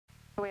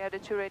We have the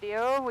 2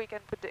 radio. We can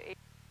put the 8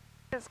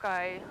 in the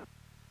sky.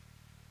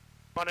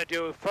 Want to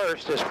do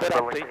first is put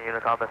up the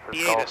Golf, right?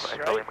 Yes.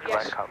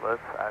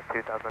 Cutlass at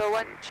 2,000 So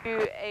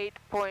feet.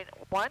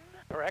 128.1.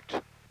 Correct.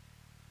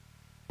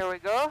 Here we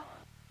go.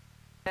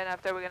 Then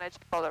after we're gonna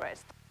check all the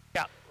rest.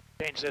 Yeah.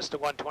 Change this to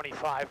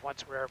 125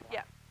 once we're airborne.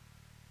 Yeah.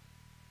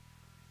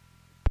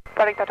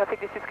 Starting traffic,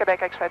 this is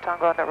Quebec X-ray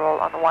Tango on the roll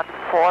on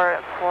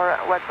 14 for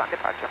westbound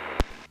departure.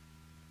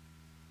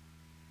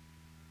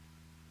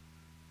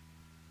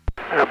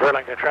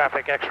 Burlington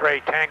traffic, X-ray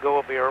Tango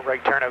will be a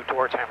right turn out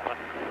towards Hamilton.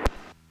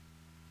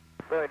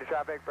 Burlington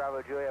traffic,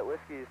 Bravo Juliet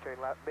Whiskey is turning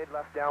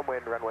mid-left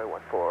downwind, runway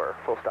 14,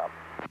 full stop.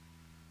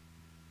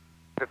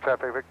 The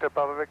traffic, Victor,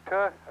 Bravo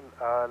Victor,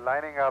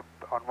 lining up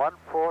on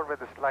 14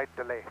 with a slight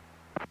delay.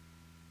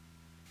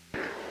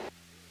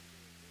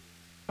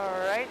 All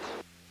right.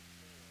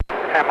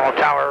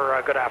 Hamilton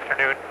Tower, good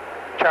afternoon.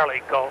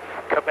 Charlie Golf,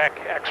 Quebec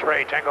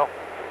X-ray Tango.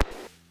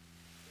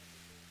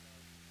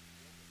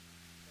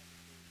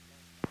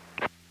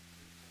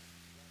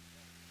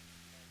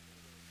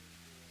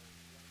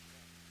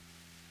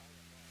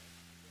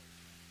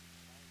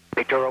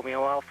 Victor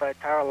Romeo Alpha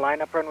Tower,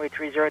 line up runway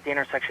 30 at the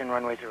intersection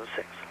runway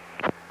 06.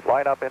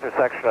 Line up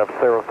intersection of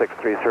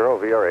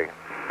 0630 VRA.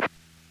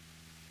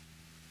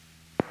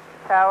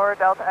 Tower,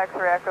 Delta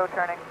X-ray Echo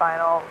turning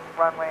final,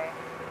 runway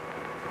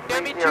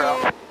 30.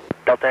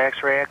 Delta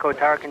X-ray Echo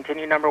Tower,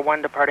 continue number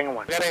 1, departing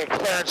 1. Getting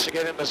clearance to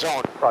get in the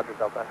zone. Roger,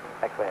 Delta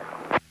X-ray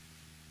Echo.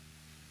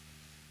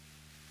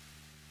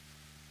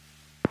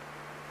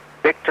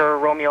 Victor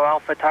Romeo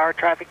Alpha Tower,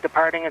 traffic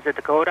departing is at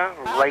Dakota,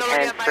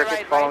 right-hand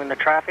circuit following the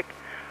traffic.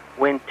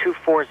 Wind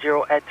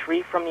 240 at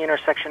 3 from the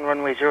intersection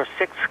runway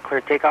 06,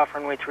 clear takeoff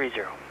runway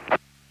 30.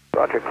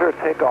 Roger, clear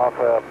takeoff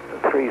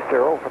 30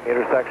 from the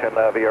intersection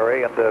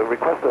VRA and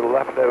request a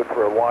left out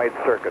for a wide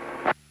circuit.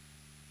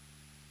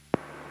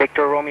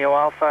 Victor Romeo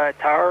Alpha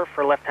Tower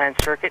for left-hand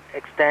circuit,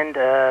 extend,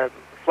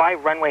 fly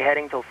runway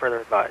heading till further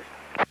advised.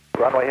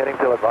 Runway heading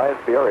till advised,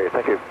 VRA,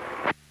 thank you.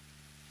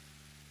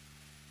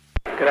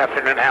 Good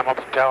afternoon,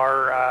 Hamilton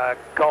Tower,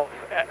 Golf,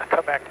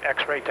 Quebec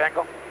X-ray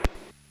Tango.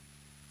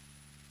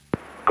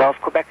 Golf,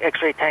 Quebec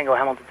X-ray Tango,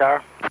 Hamilton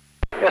Tower.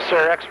 Yes,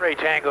 sir. X-ray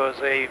Tango is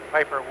a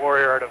Piper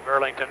Warrior out of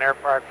Burlington Air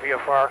Park,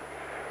 VFR.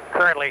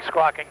 Currently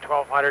squawking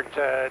 1,200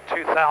 to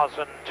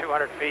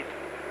 2,200 feet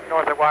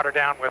north of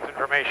Waterdown with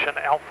information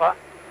Alpha.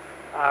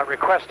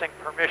 Requesting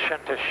permission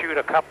to shoot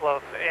a couple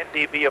of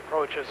NDB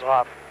approaches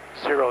off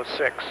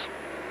 06.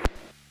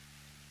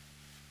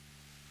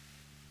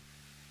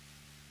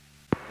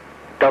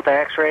 Delta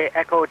X-ray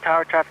Echo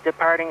Tower, traffic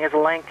departing is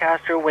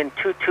Lancaster, wind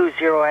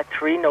 220 at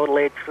 3, no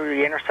delay through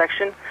the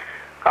intersection.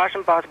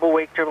 Caution possible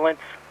wake turbulence,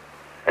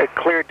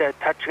 cleared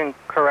touch and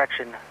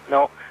correction.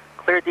 No,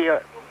 cleared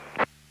the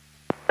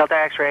Delta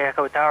X-ray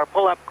Echo Tower,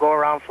 pull up, go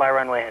around, fly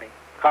runway heading.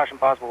 Caution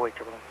possible wake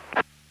turbulence.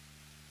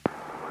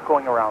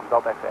 Going around,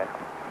 Delta X-ray Echo.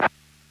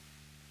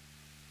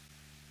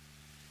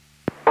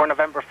 4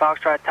 November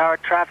Foxtrot Tower,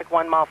 traffic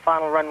 1 mile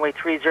final runway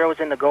 30 is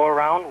in the go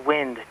around,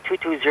 wind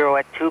 220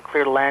 at 2,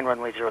 clear to land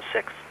runway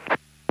 06.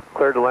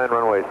 Clear to land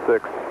runway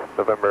 6,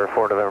 November,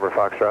 4 November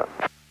Foxtrot.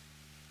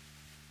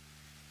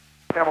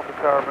 Hamilton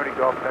Tower, Moody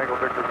Golf, Tango,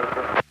 Victor,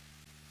 Victor.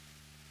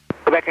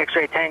 Quebec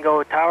X-ray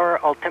Tango Tower,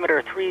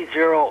 altimeter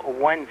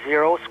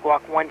 3010,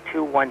 squawk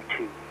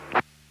 1212.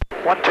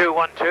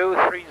 1212,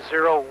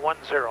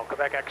 3010,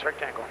 Quebec X-ray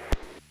Tango.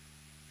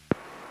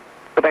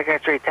 Quebec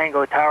X-ray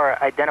Tango Tower,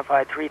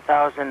 identified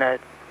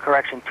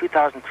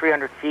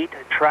 2,300 feet,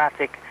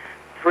 traffic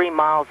 3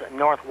 miles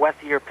northwest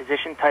of your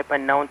position, type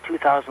unknown,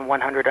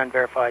 2,100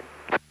 unverified.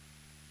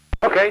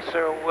 Okay,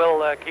 so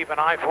we'll keep an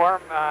eye for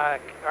him.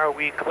 Are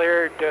we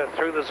cleared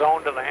through the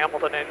zone to the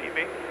Hamilton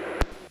NDB?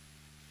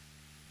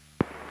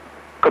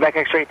 Quebec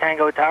X-ray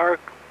Tango Tower,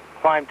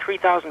 climb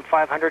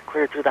 3,500,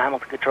 cleared through the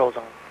Hamilton control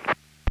zone.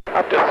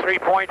 Up to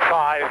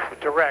 3.5,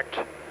 direct,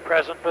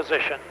 present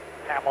position,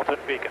 Hamilton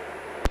Beacon.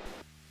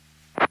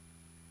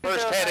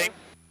 First heading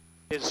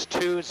is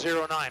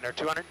 209 or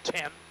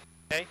 210,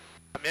 okay?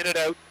 A minute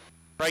out,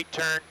 right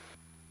turn,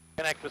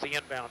 connect with the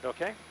inbound,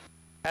 okay?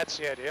 That's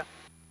the idea.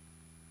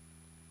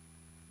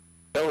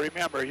 So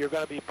remember, you're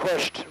going to be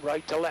pushed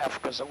right to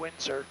left because the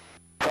winds are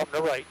from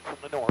the right, from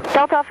the north.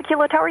 Delta Alpha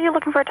Kilo Tower, are you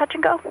looking for a touch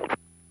and go?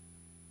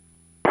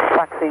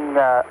 Taxing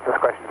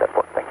discretion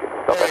depot, thank you.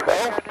 There you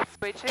go.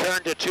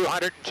 Turn to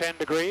 210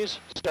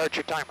 degrees, start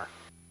your timer.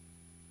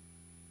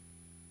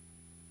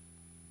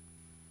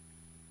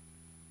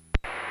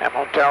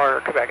 Hamilton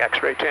Tower, Quebec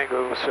X-ray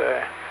Tango's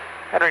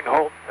entering the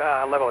hold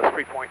level is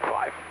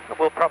 3.5.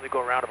 We'll probably go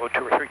around about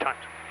 2 or 3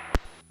 times.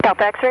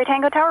 Delta X-ray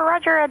Tango Tower,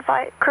 roger,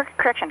 advise,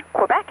 correction,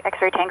 Quebec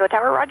X-ray Tango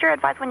Tower, roger,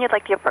 advise when you'd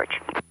like to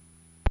approach.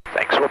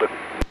 Thanks, will do.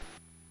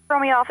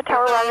 Romeo Alpha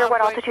Tower, roger,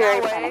 what altitude are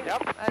you planning?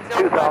 Yep.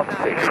 2,000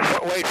 feet.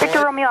 Wait for Victor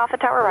it. Romeo Alpha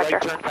Tower, roger.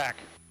 Right turn back.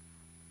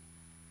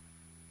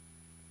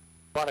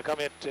 Want to come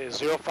in to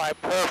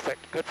 05,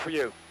 perfect, good for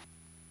you.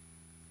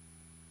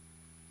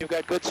 You've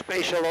got good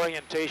spatial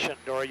orientation,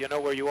 Dory. You know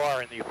where you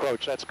are in the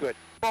approach. That's good.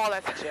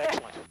 That's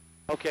excellent.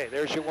 Okay,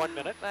 there's your 1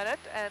 minute. And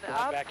Going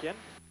up. back in.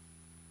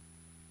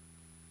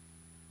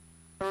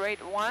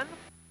 Rate 1.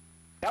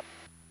 Yep,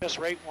 just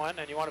rate 1,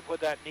 and you want to put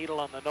that needle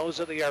on the nose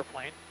of the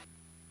airplane.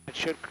 It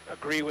should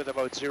agree with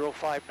about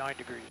 059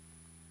 degrees.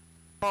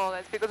 Oh,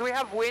 that's because we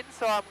have wind,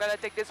 so I'm going to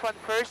take this one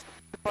first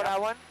before that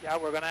one. Yeah,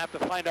 we're going to have to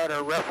find out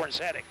our reference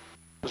heading,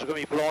 because we're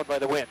going to be blown by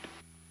the wind.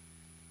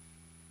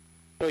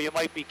 So you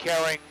might be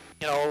carrying,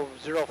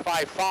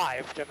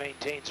 055 to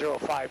maintain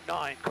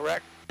 059,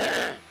 correct?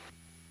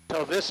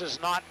 So this is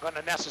not going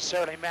to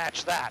necessarily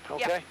match that,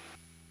 okay? Yep.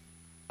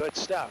 Good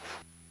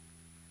stuff.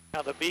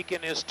 Now the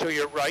beacon is to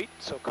your right,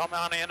 so come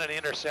on in and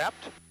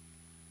intercept.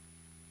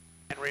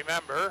 And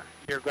remember,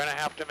 you're going to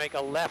have to make a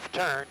left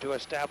turn to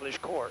establish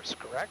course,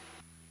 correct?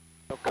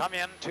 So come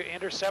in to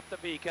intercept the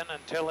beacon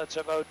until it's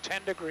about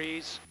 10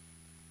 degrees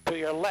to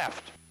your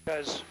left,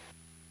 because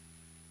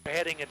you're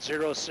heading at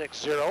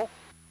 060.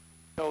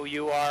 So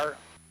you are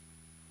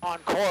on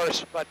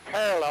course, but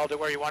parallel to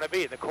where you want to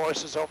be. The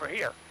course is over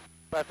here.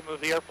 You have to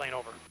move the airplane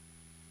over.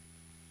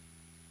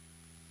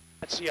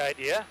 That's the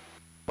idea.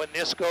 When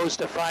this goes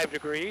to 5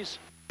 degrees,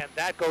 and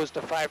that goes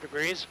to 5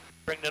 degrees,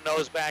 bring the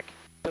nose back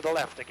to the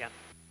left again.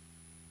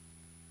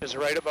 Is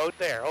right about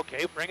there.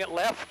 Okay, bring it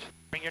left.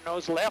 Bring your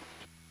nose left.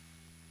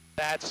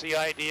 That's the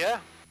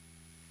idea.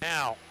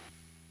 Now,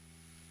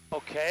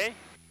 okay.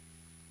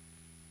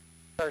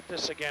 Start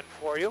this again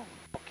for you.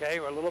 Okay,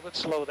 we're a little bit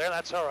slow there.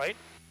 That's all right.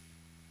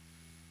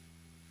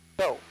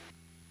 So,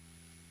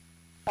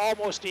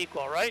 almost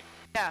equal, right?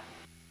 Yeah.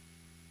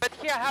 But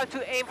here I have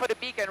to aim for the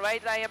beacon,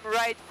 right? I am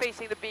right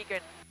facing the beacon.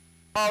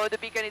 Oh, the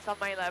beacon is on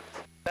my left.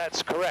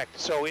 That's correct.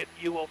 So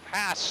you will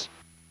pass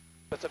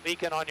with the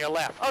beacon on your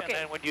left. Okay. And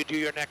then when you do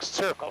your next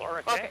circle,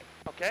 okay? Okay.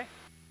 Okay.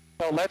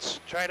 So let's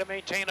try to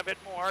maintain a bit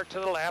more to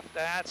the left.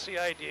 That's the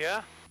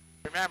idea.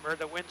 Remember,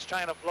 the wind's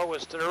trying to blow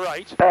us to the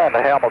right. And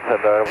Hamilton,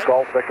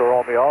 Golf Victor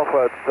Romeo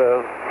Alpha, it's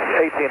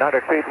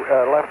 1,800 feet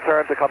left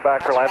turn to come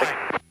back for landing.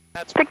 Fine.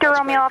 Victor that's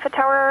Romeo great. Alpha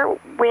Tower,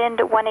 wind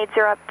 180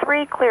 at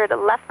 3, cleared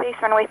left base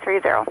runway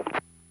 30.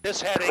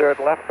 This heading Cleared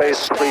left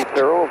base 30,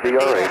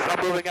 VRA.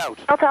 from moving out.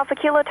 Delta Alpha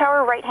Kilo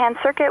Tower, right hand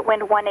circuit,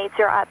 wind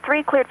 180 at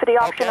 3, cleared for the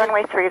option, Okay.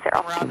 runway 30.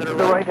 Come around to the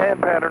The right.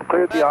 right-hand pattern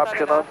cleared the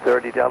option on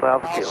 30 Delta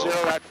Alpha I'll Kilo.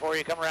 zero that for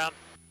you. Come around.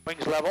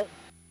 Wings level.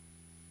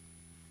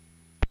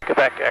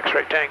 Quebec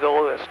X-ray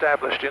Tango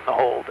established in the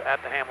hold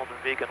at the Hamilton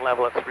beacon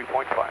level at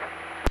 3.5.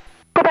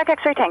 Quebec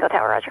X-ray Tango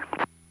Tower, roger.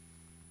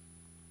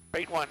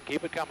 Rate 1,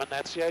 keep it coming.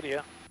 That's the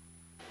idea.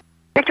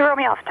 Victor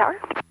Romeo Alpha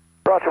Tower.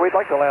 Roger, we'd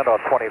like to land on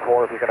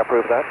 24 if you can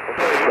approve that.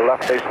 The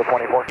left base for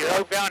 24. Your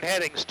outbound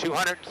heading's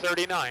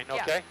 239,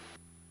 okay? Yeah.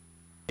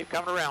 Keep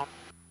coming around.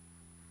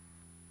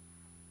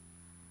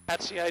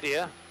 That's the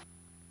idea.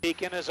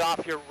 Beacon is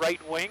off your right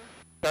wing.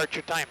 Start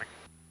your timing.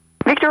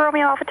 Victor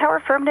Romeo Alpha Tower,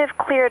 affirmative,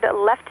 cleared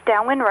left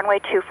downwind, runway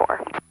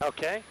 24.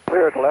 Okay.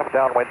 Cleared left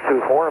downwind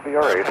 24,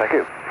 VRA, thank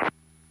you.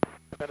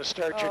 I'm going to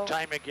start your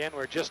time again.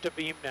 We're just a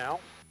beam now.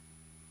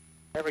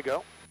 There we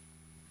go.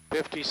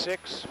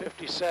 56,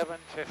 57,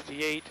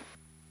 58,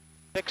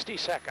 60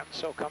 seconds.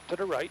 So come to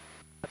the right.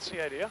 That's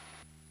the idea.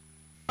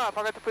 Oh, I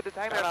forgot to put the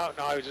timer. No,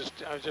 I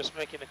was just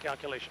making a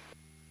calculation.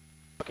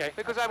 Okay.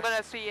 Because I'm going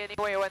to see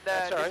anyway when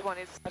That's all this right. one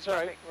is That's all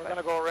right. perfect, We're but-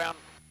 going to go around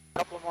a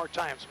couple more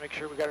times. Make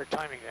sure we got our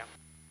timing down.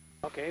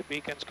 Okay,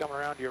 beacon's coming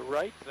around to your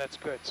right. That's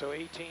good. So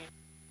 18.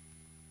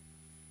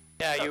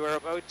 Yeah, you were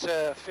about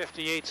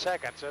 58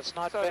 seconds. That's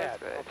not So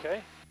bad. that's good.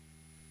 Okay.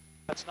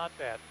 That's not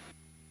bad.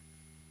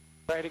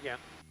 Try it again.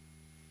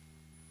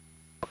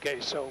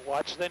 Okay, so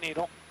watch the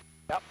needle.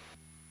 Yep.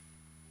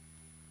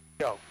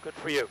 Go. Good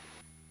for you.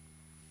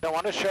 I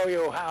want to show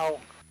you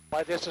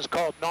why this is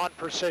called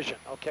non-precision,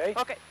 okay?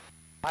 Okay,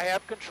 I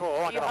have control.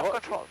 I'm You going have to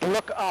control.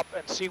 look up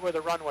and see where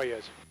the runway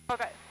is.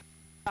 okay.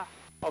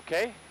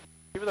 Okay?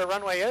 See where the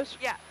runway is?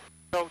 Yeah.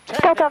 So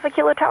Delta Alpha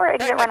Kilo Tower,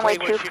 exit runway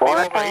technically, which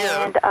 24, should be over here.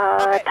 and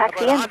Okay,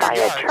 taxi about in 100 via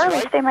yards, Charlie,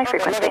 right? stay my Okay,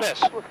 look frequency. at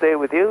this. We'll stay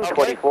with you, Okay.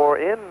 24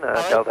 in,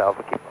 right. Delta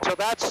Alpha Kilo. So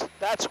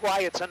that's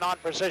why it's a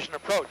non-precision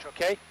approach,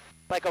 okay?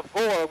 Like a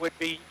VOR would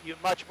be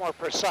much more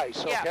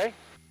precise, Yeah. okay?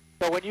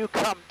 So when you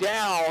come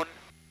down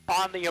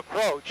on the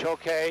approach,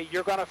 okay,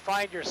 you're going to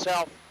find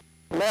yourself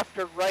left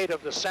or right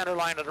of the center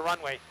line of the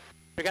runway.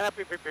 You're going to have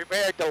to be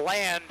prepared to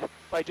land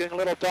by doing a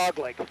little dog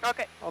leg.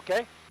 Okay.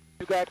 Okay?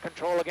 You got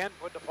control again.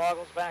 Put the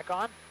goggles back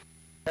on.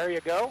 There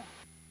you go.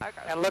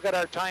 And look at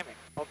our timing,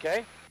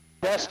 okay?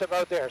 Just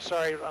about there.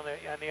 Sorry on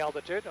the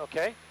altitude,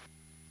 okay?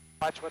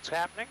 Watch what's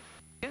happening.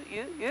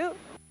 You.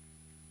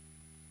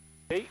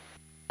 See?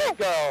 There you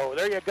go.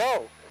 There you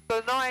go.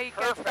 So now I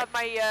can Perfect. start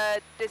my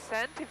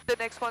descent if the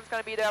next one's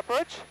going to be the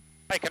approach.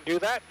 I can do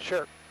that?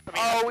 Sure.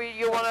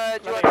 You want to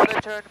do let me-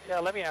 another turn? Yeah,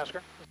 let me ask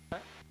her.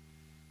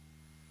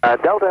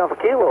 Delta Alpha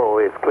Kilo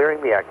is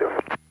clearing the active.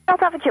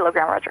 Delta Alpha Kilo,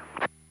 ground, roger.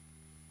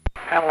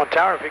 Hamilton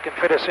Tower, if you can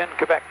fit us in,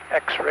 Quebec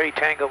X-ray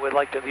Tango would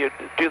like to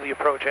do the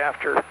approach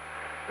after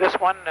this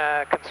one.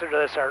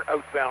 Consider this our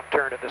outbound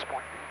turn at this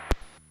point.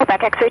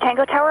 Quebec X-ray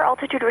Tango Tower,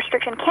 altitude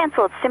restriction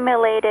canceled,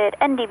 simulated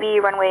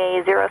NDB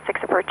runway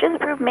 06 approaches,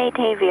 approved,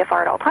 maintain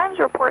VFR at all times,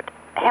 report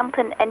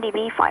Hamilton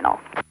NDB final.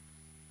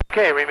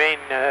 Okay, remain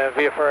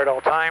VFR at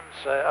all times,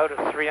 out of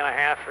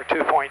 3.5 for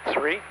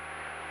 2.3.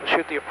 We'll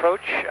shoot the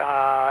approach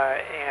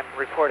and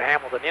report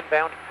Hamilton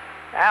inbound.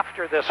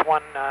 After this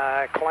one,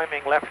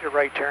 climbing left or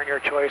right turn, your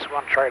choice.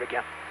 We'll try it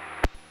again.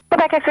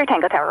 Quebec X-ray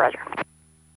Tango Tower, roger.